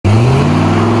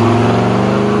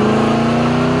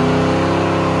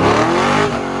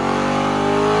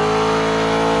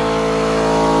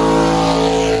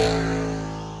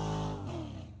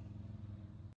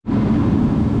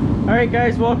Alright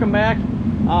guys, welcome back.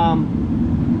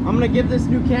 I'm gonna give this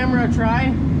new camera a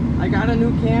try. I got a new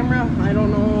camera. I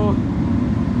don't know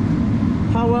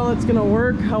how well it's gonna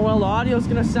work, how well the audio is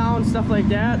gonna sound, stuff like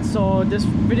that. So this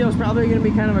video is probably gonna be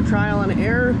kind of a trial and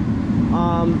error.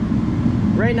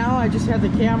 Right now I just have the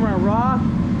camera raw.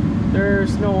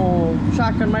 There's no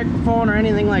shotgun microphone or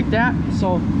anything like that.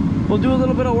 So we'll do a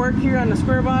little bit of work here on the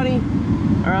Squarebody,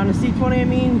 or on the C20 I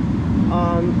mean.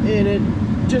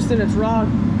 Just in its raw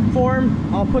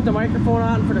form. I'll put the microphone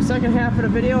on for the second half of the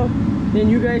video. Then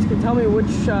you guys can tell me which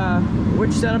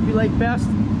setup you like best.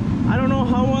 I don't know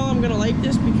how well I'm gonna like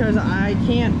this because I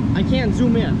can't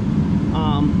zoom in.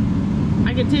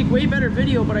 I can take way better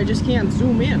video, but I just can't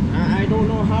zoom in. I don't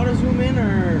know how to zoom in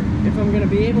or if I'm gonna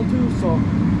be able to. So,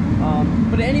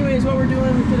 but anyways, what we're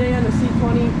doing today on the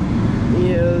C20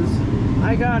 is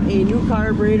I got a new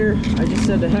carburetor. I just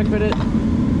said to heck with it,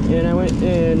 and I went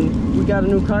and we got a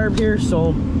new carb here.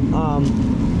 So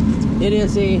it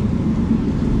is a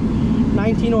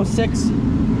 1906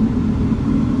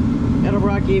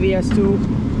 Edelbrock ABS2.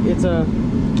 It's a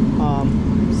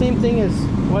same thing as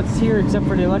what's here except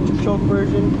for the electric choke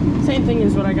version. Same thing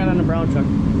as what I got on the brown truck.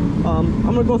 I'm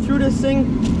gonna go through this thing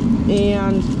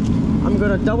and I'm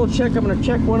gonna double check. I'm gonna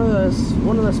check one of the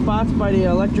spots by the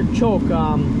electric choke.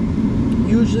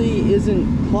 Usually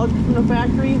isn't plugged from the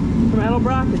factory from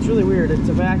Edelbrock. It's really weird. It's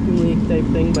a vacuum leak type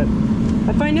thing, but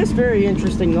I find this very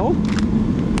interesting though.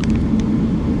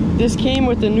 This came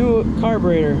with the new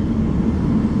carburetor.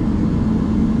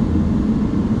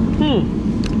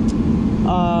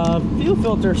 Fuel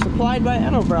filter supplied by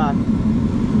Edelbrock.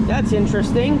 That's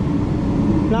interesting.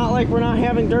 Not like we're not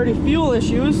having dirty fuel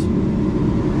issues.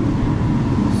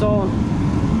 So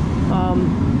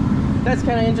that's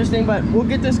kind of interesting, but we'll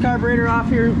get this carburetor off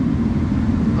here.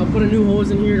 I'll put a new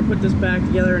hose in here to put this back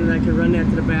together, and then I can run that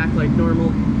to the back like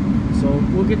normal. So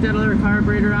we'll get that other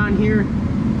carburetor on here,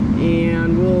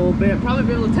 and we'll probably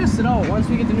be able to test it out. Once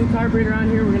we get the new carburetor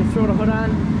on here, we're going to throw the hood on.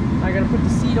 I got to put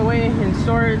the seat away in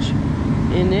storage,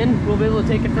 and then we'll be able to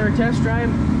take it for a test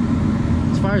drive.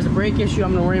 As far as the brake issue,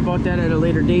 I'm going to worry about that at a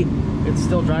later date. It's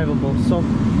still drivable. So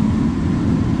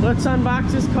let's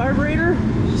unbox this carburetor,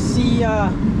 see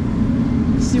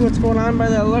what's going on by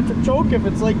the electric choke, if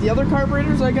it's like the other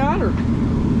carburetors I got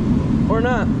or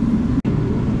not.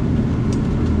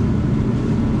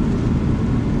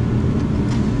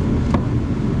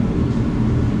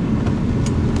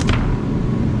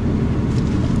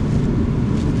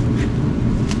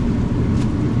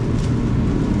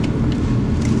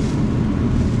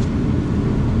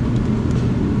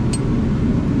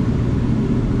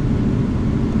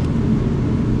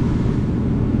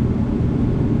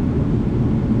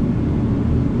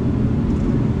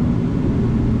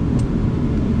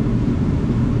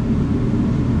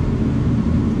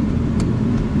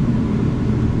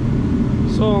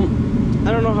 So,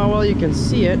 I don't know how well you can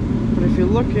see it, but if you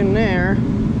look in there,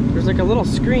 there's like a little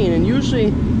screen, and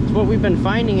usually what we've been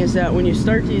finding is that when you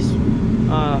start these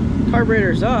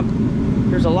carburetors up,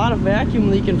 there's a lot of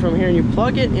vacuum leaking from here, and you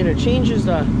plug it and it changes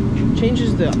the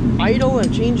idle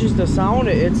and changes the sound.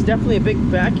 It's definitely a big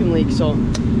vacuum leak, so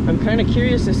I'm kind of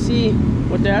curious to see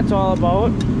what that's all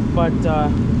about. But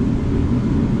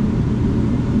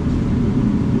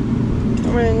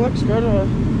everything looks good,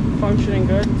 functioning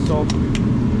good, so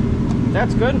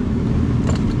that's good.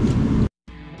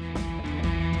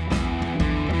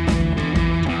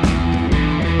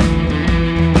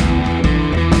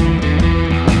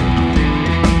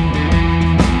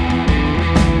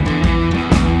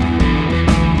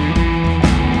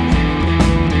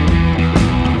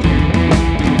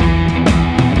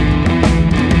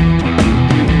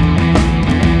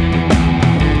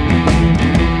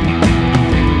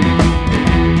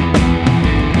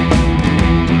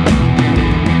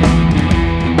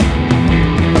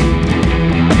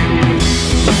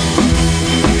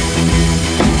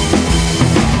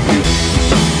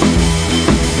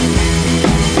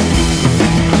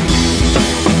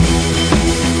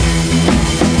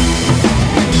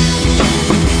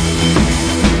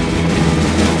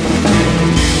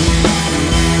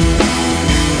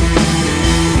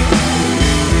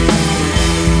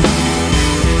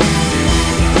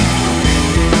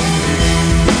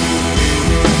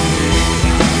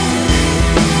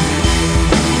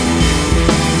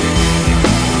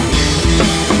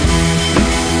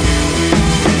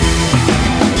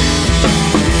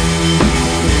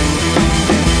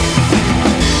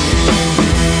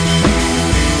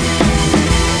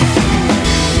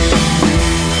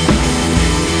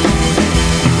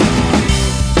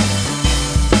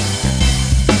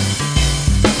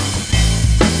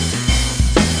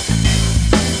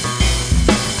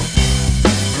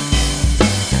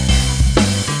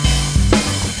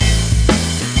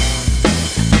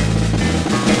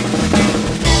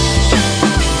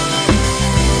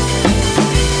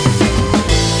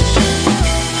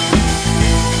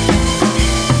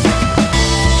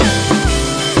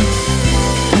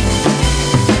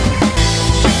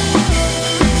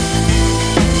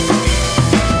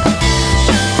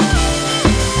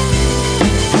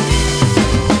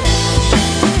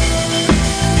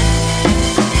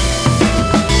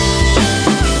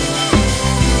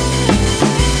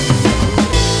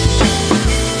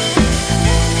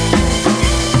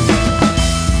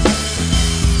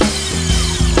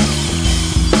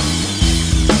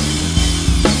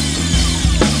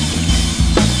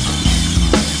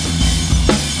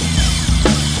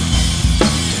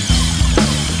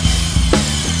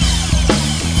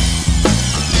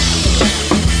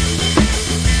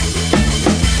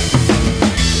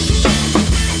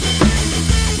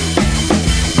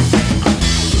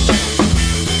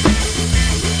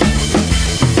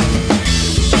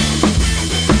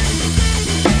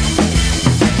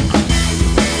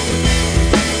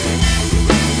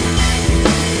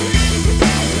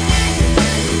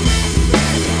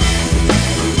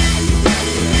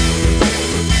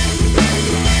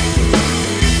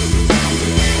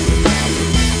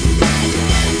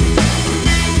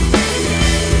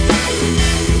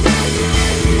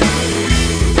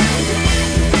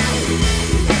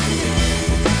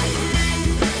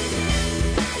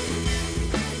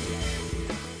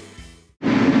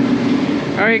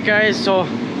 Alright guys, so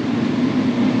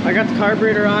I got the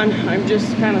carburetor on. I'm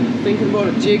just kind of thinking about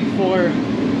a jig for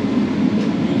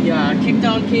the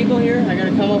kickdown cable here. I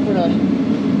gotta come up with a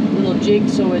little jig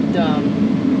so it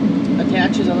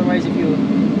attaches. Otherwise, if you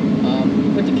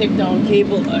put the kickdown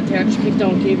cable, attach the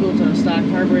kickdown cable to the stock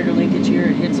carburetor linkage here,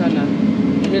 it hits on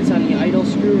the idle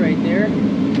screw right there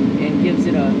and gives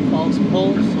it a false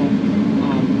pull. So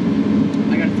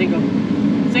I gotta think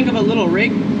of a little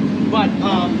rig, but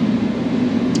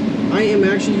I am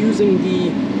actually using the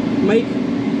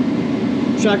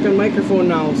shotgun microphone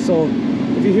now, so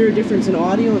if you hear a difference in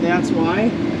audio, that's why.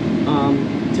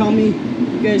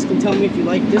 You guys can tell me if you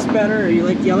like this better or you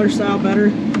like the other style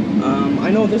better.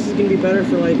 I know this is going to be better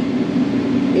for like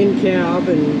in cab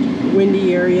and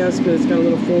windy areas because it's got a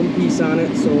little foam piece on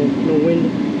it, so no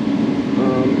wind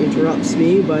interrupts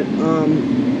me, but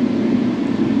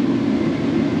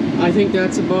I think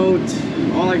that's about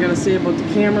all I gotta say about the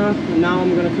camera. And now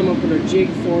I'm gonna come up with a jig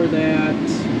for that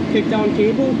kickdown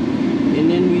cable,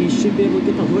 and then we should be able to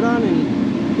get the hood on.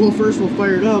 And well, first we'll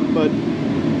fire it up,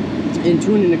 and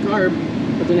tune in the carb.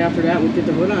 But then after that, we'll get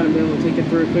the hood on and be able to take it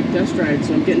for a quick test ride.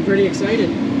 So I'm getting pretty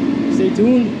excited. Stay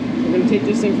tuned. We're gonna take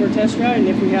this thing for a test ride, and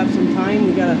if we have some time,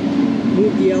 we gotta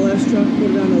move the LS truck,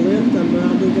 put it on the lift. I'm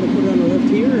probably gonna put it on the lift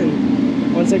here, and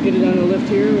once I get it on the lift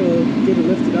here, we'll get it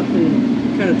lifted up and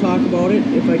kind of talk about it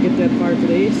if I get that far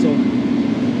today. So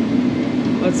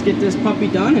let's get this puppy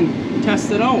done and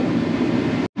test it out.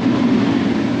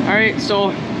 Alright,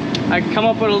 so I come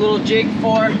up with a little jig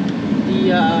for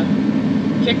the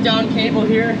kickdown cable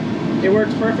here. It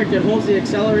works perfect. It holds the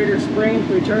accelerator spring,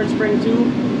 return spring too.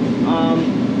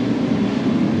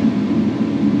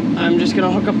 I'm just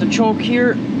gonna hook up the choke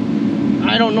here.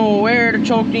 I don't know where the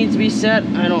choke needs to be set.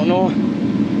 I don't know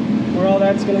where all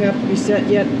that's gonna have to be set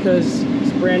yet because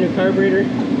it's a brand new carburetor.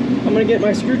 I'm gonna get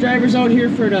my screwdrivers out here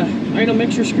for the idle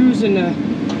mixture screws and the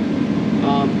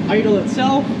idle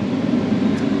itself.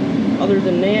 Other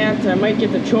than that, I might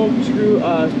get the choke screw,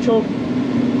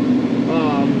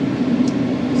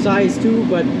 size too,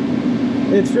 but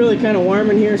it's really kind of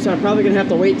warm in here, so I'm probably gonna have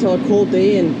to wait till a cold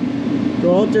day and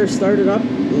go out there, start it up.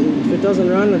 And if it doesn't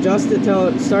run, adjust it till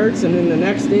it starts, and then the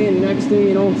next day and the next day,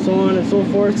 you know, so on and so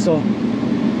forth. So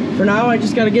for now, I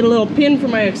just got to get a little pin for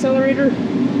my accelerator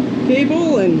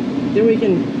cable, and then we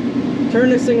can turn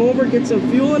this thing over, get some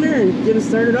fuel in there, and get it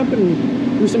started up and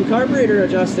do some carburetor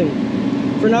adjusting.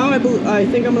 For now, I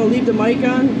think I'm going to leave the mic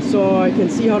on so I can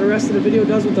see how the rest of the video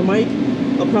does with the mic.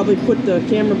 I'll probably put the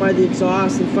camera by the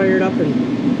exhaust and fire it up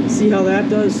and see how that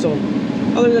does. So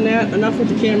other than that, enough with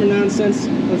the camera nonsense.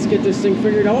 Let's get this thing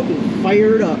figured out and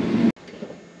fire it up.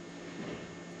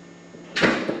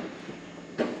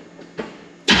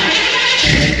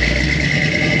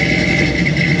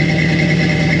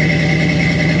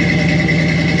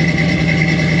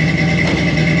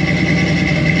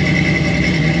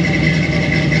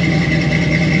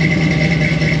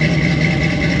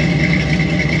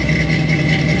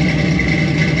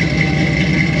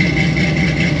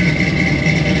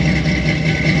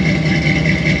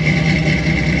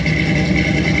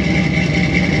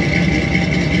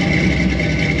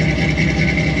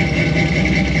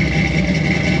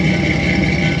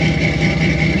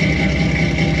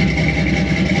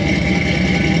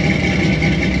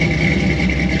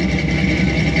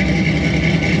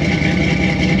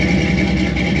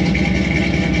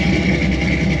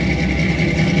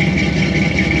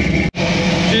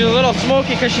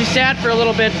 Smoky because she sat for a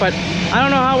little bit, but I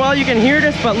don't know how well you can hear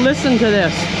this, but listen to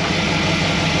this.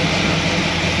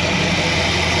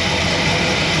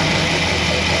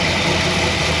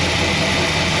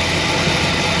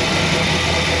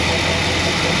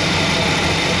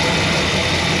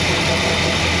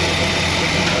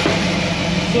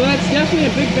 So that's definitely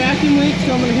a big vacuum leak,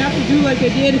 so I'm going to have to do like I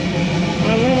did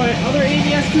on one of my other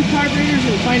ABS2 carburetors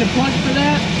and find a plug for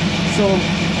that. So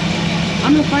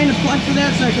I'm going to find a plug for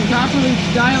that so I can properly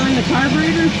dial in the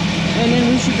carburetor, and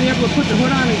then we should be able to put the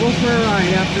hood on and go for a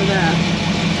ride after that.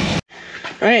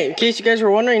 Alright, in case you guys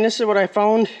were wondering, this is what I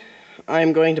found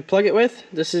I'm going to plug it with.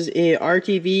 This is a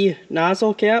RTV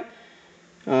nozzle cap,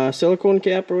 silicone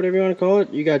cap or whatever you want to call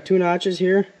it. You got two notches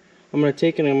here. I'm going to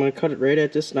take it and I'm going to cut it right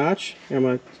at this notch. And I'm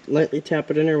going to lightly tap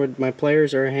it in there with my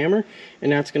pliers or a hammer,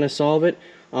 and that's going to solve it.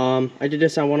 I did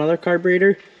this on one other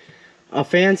carburetor. A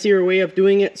fancier way of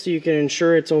doing it so you can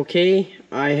ensure it's okay,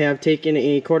 I have taken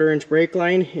a 1/4 inch brake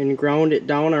line and ground it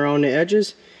down around the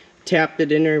edges, tapped it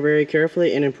in there very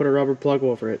carefully, and then put a rubber plug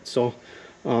over it. So,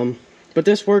 but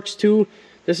this works too.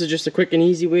 This is just a quick and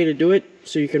easy way to do it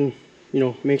so you can, you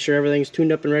know, make sure everything's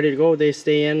tuned up and ready to go. They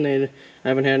stay in and I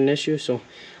haven't had an issue. So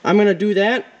I'm going to do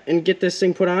that and get this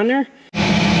thing put on there.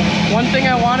 One thing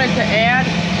I wanted to add,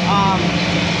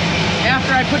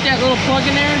 after I put that little plug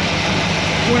in there,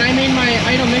 when I made my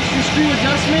idle mixture screw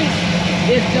adjustment,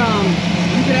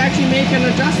 you could actually make an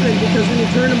adjustment, because when you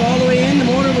turn them all the way in, the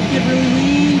motor would get really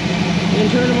lean,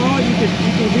 and turn them out, you can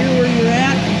hear where you're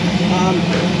at.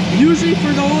 Usually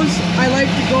for those, I like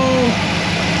to go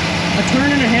a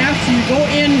turn and a half. So you go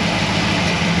in,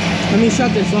 let me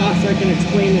shut this off so I can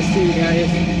explain this to you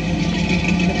guys.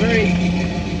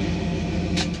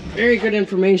 Very good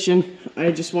information.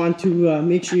 I just want to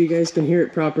make sure you guys can hear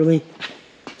it properly.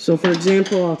 So for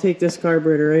example, I'll take this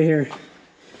carburetor right here.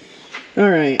 All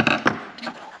right.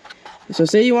 So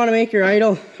say you want to make your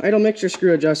idle mixture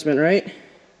screw adjustment, right?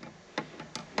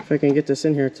 If I can get this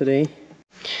in here today.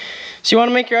 So you want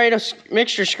to make your idle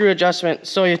mixture screw adjustment.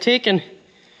 So you're taking,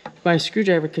 my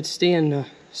screwdriver could stay in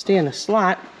the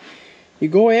slot. You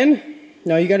go in.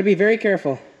 Now you got to be very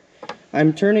careful.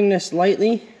 I'm turning this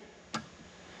lightly.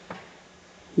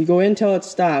 You go in till it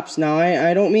stops. Now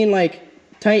I don't mean like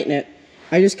tighten it.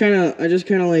 I just kind of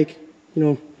like, you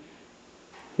know,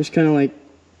 just kind of like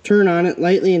turn on it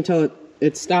lightly until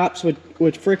it stops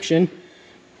with friction.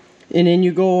 And then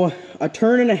you go a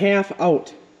turn and a half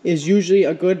out is usually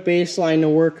a good baseline to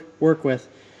work with.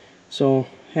 So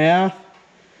half,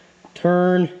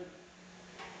 turn,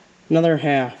 another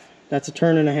half. That's a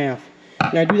turn and a half.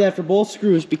 And I do that for both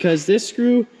screws, because this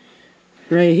screw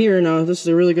right here, now this is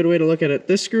a really good way to look at it.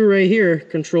 This screw right here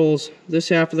controls this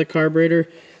half of the carburetor.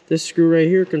 This screw right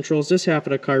here controls this half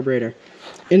of the carburetor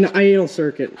in the idle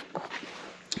circuit.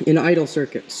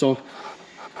 So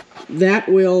that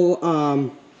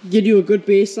will give you a good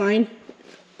baseline.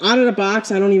 Out of the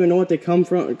box, I don't even know what they come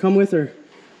with or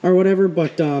whatever,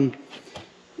 but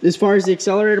as far as the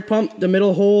accelerator pump, the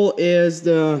middle hole is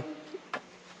the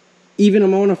even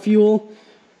amount of fuel,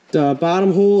 the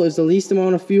bottom hole is the least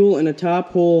amount of fuel, and the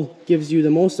top hole gives you the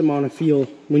most amount of fuel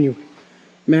when you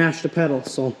mash the pedal.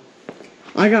 So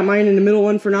I got mine in the middle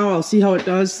one for now. I'll see how it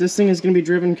does. This thing is going to be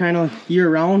driven kind of year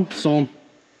round, so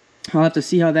I'll have to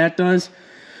see how that does.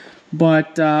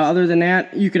 But other than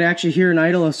that, you could actually hear an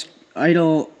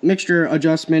idle mixture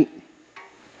adjustment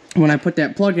when I put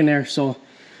that plug in there. So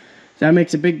that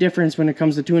makes a big difference when it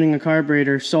comes to tuning a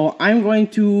carburetor. So I'm going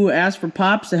to ask for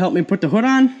Pops to help me put the hood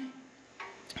on.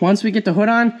 Once we get the hood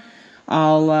on,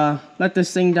 I'll let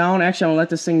this thing down. Actually, I'll let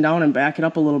this thing down and back it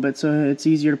up a little bit so it's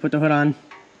easier to put the hood on.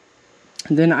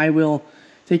 And then I will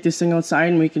take this thing outside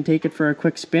and we can take it for a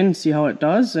quick spin and see how it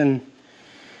does. And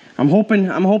I'm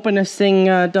hoping this thing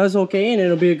does okay, and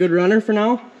it'll be a good runner for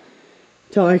now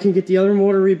till I can get the other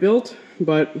motor rebuilt.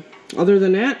 But other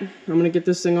than that, I'm gonna get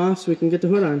this thing off so we can get the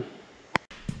hood on.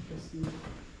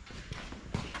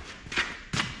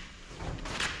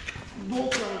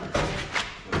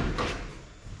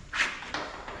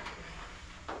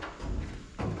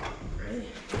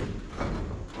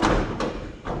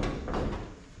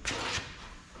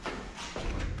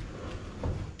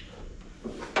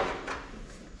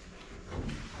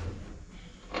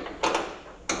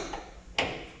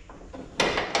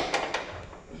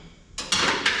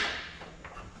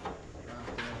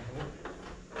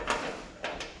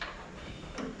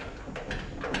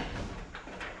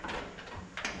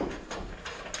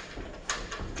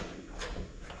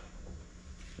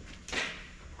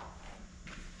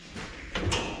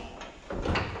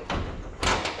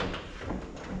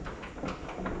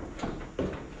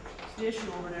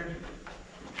 Issue over there.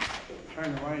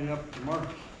 Trying to line it up to mark.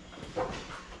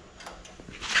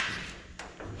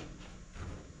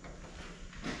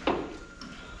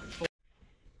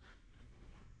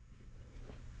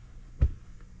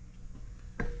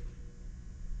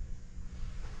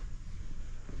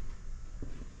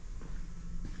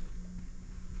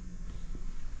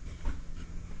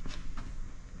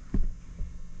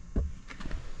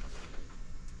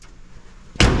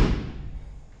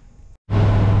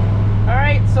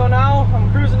 So now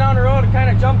I'm cruising down the road and kind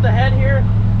of jumped ahead here.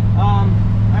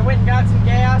 I went and got some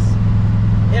gas.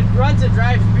 It runs, it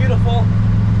drives beautiful.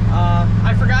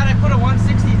 I forgot I put a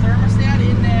 160 thermostat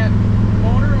in that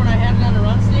motor when I had it on the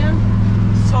run stand.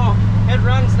 So it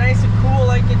runs nice and cool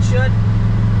like it should.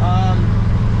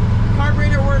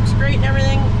 Carburetor works great and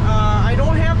everything. I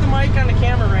don't have the mic on the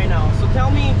camera right now, so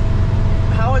tell me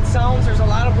how it sounds. There's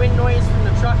a lot of wind noise from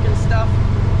the truck and stuff.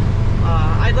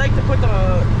 I'd like to put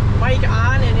the mic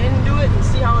on and into it and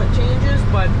see how it changes,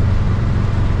 but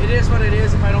it is what it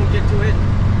is if I don't get to it.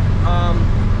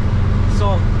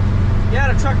 So yeah,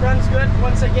 the truck runs good.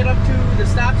 Once I get up to the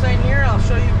stop sign here, I'll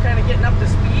show you kind of getting up to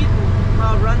speed and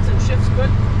how it runs and shifts good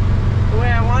the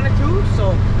way I want it to.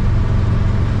 So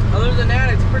other than that,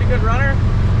 it's a pretty good runner.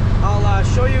 I'll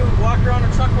show you, walk around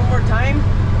the truck one more time,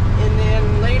 and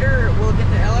then later we'll get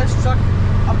the LS truck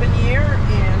up in the air,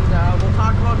 and we'll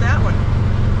talk about that one.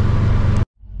 I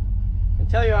can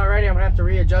tell you already I'm gonna have to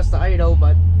readjust the idle,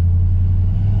 but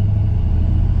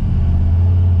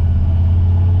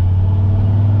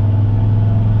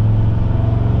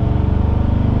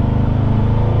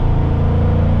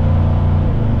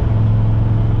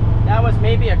that was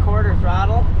maybe a quarter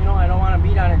throttle. You know, I don't want to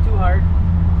beat on it too hard.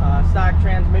 Stock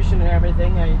transmission and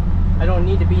everything, I don't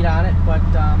need to beat on it, but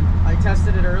I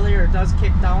tested it earlier. It does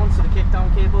kick down, so the kick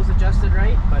down cable is adjusted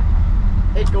right, but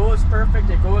it goes perfect.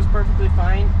 It goes perfectly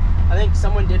fine. I think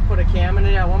someone did put a cam in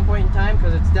it at one point in time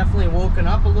because it's definitely woken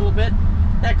up a little bit.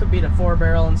 That could be the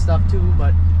 4-barrel and stuff too,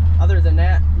 but other than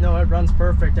that, no, it runs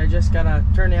perfect. I just gotta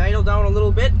turn the idle down a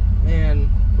little bit and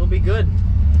we'll be good.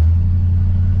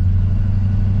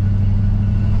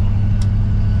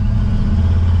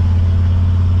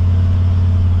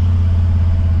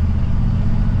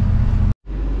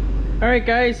 Alright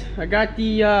guys, I got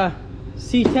the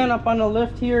C10 up on the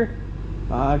lift here.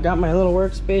 I've got my little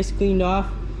workspace cleaned off.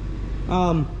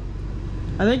 I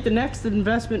think the next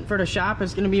investment for the shop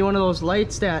is going to be one of those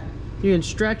lights that you can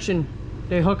stretch and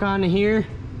they hook onto here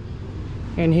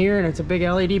and here, and it's a big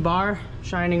LED bar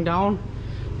shining down,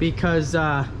 because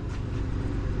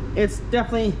it's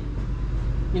definitely,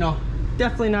 you know,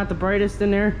 definitely not the brightest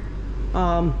in there.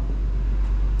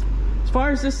 As far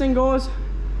as this thing goes,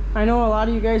 I know a lot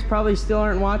of you guys probably still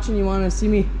aren't watching. You want to see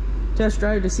me test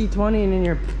drive the C20 and then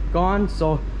you're gone.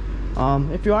 So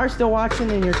if you are still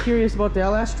watching and you're curious about the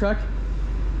LS truck,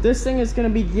 this thing is going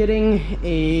to be getting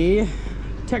a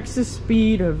Texas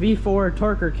Speed V4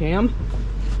 torquer cam,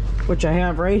 which I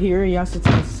have right here. Yes, it's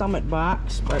in a Summit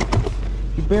box, but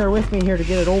if you bear with me here to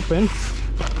get it open,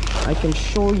 I can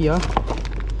show you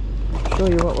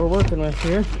what we're working with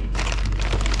here.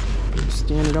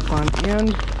 Stand it up on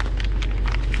end.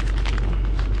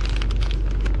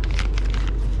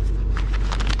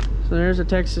 So there's a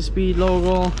Texas Speed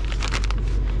logo.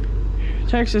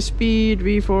 Texas Speed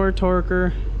V4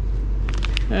 torquer.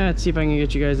 Let's see if I can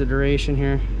get you guys a duration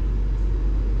here.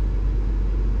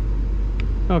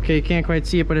 Okay, you can't quite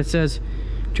see it, but it says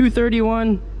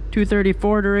 231,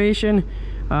 234 duration,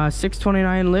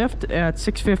 629 lift at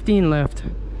 615 lift,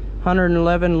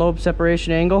 111 lobe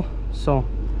separation angle. So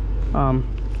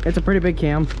it's a pretty big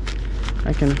cam.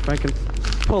 If I can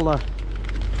pull the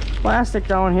plastic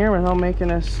down here without making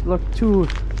this look too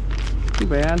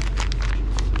bad.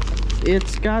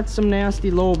 It's got some nasty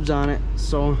lobes on it,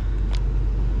 so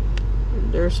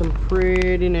there's some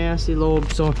pretty nasty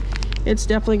lobes, so it's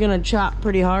definitely gonna chop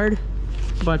pretty hard.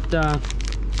 But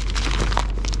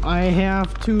I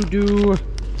have to do,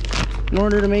 in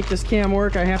order to make this cam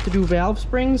work, I have to do valve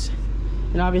springs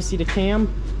and obviously the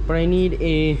cam, but I need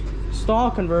a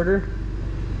stall converter.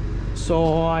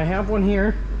 So I have one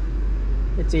here.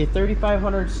 It's a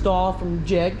 3500 stall from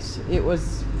Jegs. It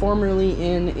was formerly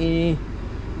in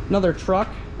another truck.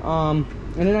 And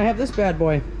then I have this bad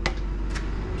boy,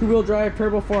 2-wheel drive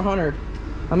turbo 400.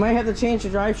 I might have to change the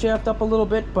drive shaft up a little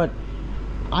bit, but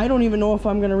I don't even know if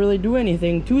I'm gonna really do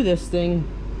anything to this thing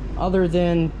other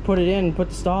than put it in, put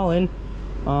the stall in.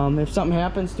 If something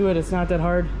happens to it, it's not that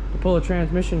hard to pull a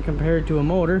transmission compared to a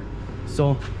motor.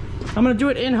 So I'm gonna do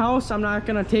it in-house. I'm not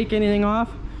gonna take anything off,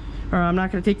 or I'm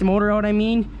not gonna take the motor out, I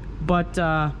mean. But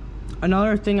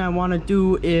another thing I want to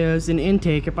do is an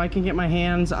intake. If I can get my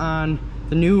hands on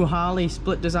the new Holley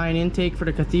split design intake for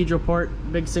the Cathedral port,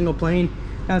 big single plane,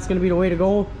 that's gonna be the way to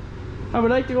go. I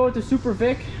would like to go with the Super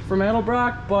Vic from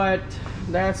Edelbrock, but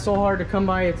that's so hard to come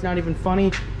by, it's not even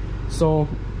funny. So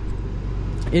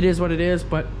it is what it is.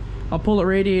 But I'll pull the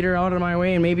radiator out of my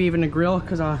way, and maybe even the grill,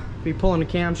 because I'll be pulling the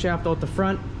camshaft out the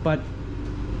front. But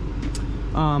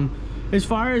as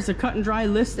far as the cut and dry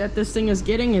list that this thing is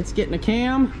getting, it's getting a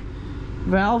cam,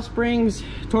 valve springs,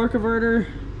 torque converter,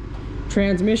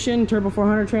 transmission, turbo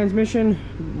 400 transmission,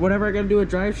 whatever I gotta do with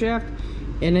drive shaft,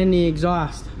 and then the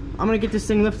exhaust. I'm gonna get this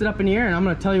thing lifted up in the air, and I'm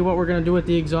gonna tell you what we're gonna do with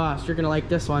the exhaust. You're gonna like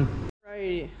this one.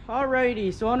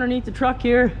 Alrighty, so underneath the truck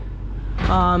here,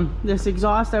 this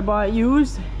exhaust I bought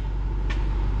used,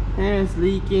 and it's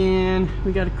leaking.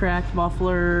 We got a cracked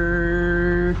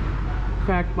muffler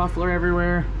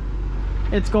everywhere.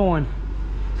 It's going.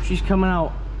 She's coming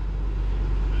out.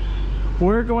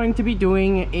 We're going to be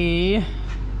doing a,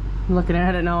 looking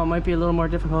at it now, it might be a little more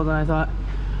difficult than I thought.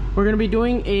 We're going to be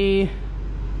doing a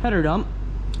header dump.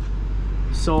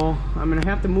 So I'm going to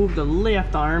have to move the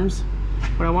lift arms,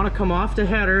 but I want to come off the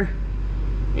header,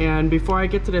 and before I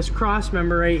get to this cross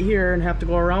member right here and have to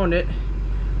go around it,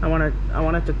 I want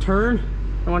it to turn.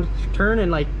 I want it to turn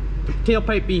and like the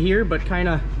tailpipe be here, but kind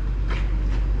of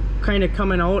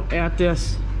coming out at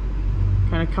this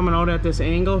kind of coming out at this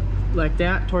angle like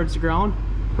that towards the ground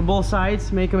for both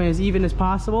sides, make them as even as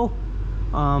possible.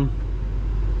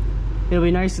 It'll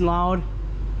be nice and loud,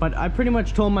 but I pretty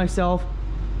much told myself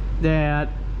that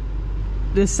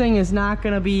this thing is not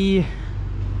gonna be,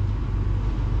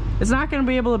 it's not gonna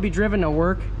be able to be driven to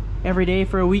work every day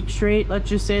for a week straight. Let's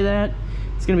just say that.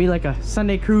 It's gonna be like a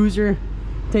Sunday cruiser.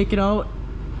 Take it out,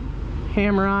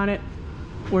 hammer on it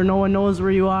where no one knows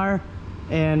where you are,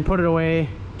 and put it away.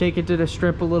 Take it to the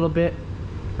strip a little bit,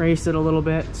 race it a little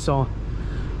bit. So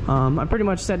I pretty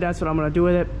much said that's what I'm gonna do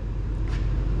with it.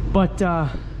 But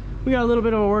we got a little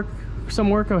bit of some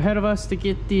work ahead of us to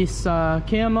get this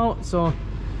cam out. So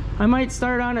I might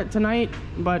start on it tonight,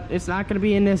 but it's not going to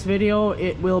be in this video.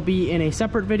 It will be in a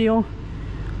separate video.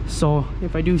 So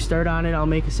if I do start on it, I'll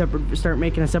start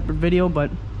making a separate video.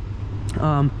 But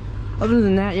other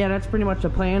than that, yeah, that's pretty much the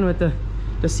plan with the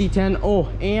C10. Oh,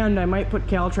 and I might put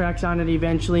Caltrax on it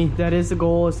eventually. That is the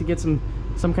goal, is to get some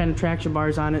kind of traction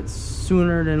bars on it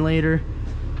sooner than later.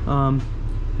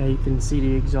 Yeah, you can see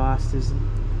the exhaust is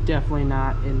definitely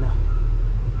not in the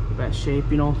best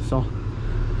shape, you know. So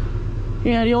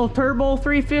yeah, the old turbo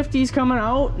 350 is coming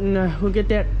out, and we'll get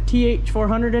that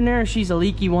TH400 in there. She's a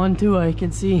leaky one too, I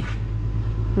can see.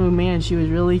 Oh man, she was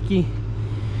real leaky.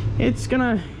 It's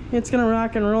gonna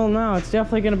rock and roll now. It's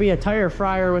definitely gonna be a tire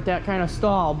fryer with that kind of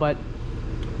stall, but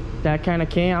that kind of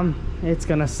cam, it's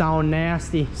gonna sound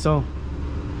nasty. So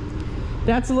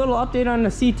that's a little update on the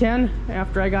C10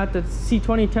 after I got the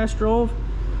C20 Test Drive.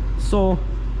 So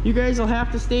you guys will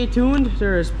have to stay tuned.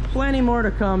 There's plenty more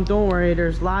to come. Don't worry,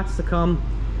 there's lots to come.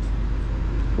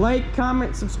 Like,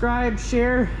 comment, subscribe,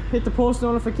 share, hit the post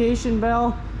notification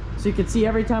bell so you can see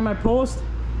every time I post.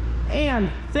 And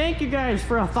thank you guys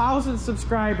for 1,000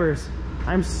 subscribers.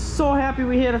 I'm so happy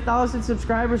we hit 1,000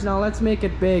 subscribers. Now let's make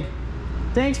it big.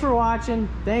 Thanks for watching.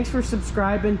 Thanks for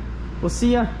subscribing. We'll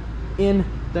see ya in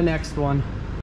the next one.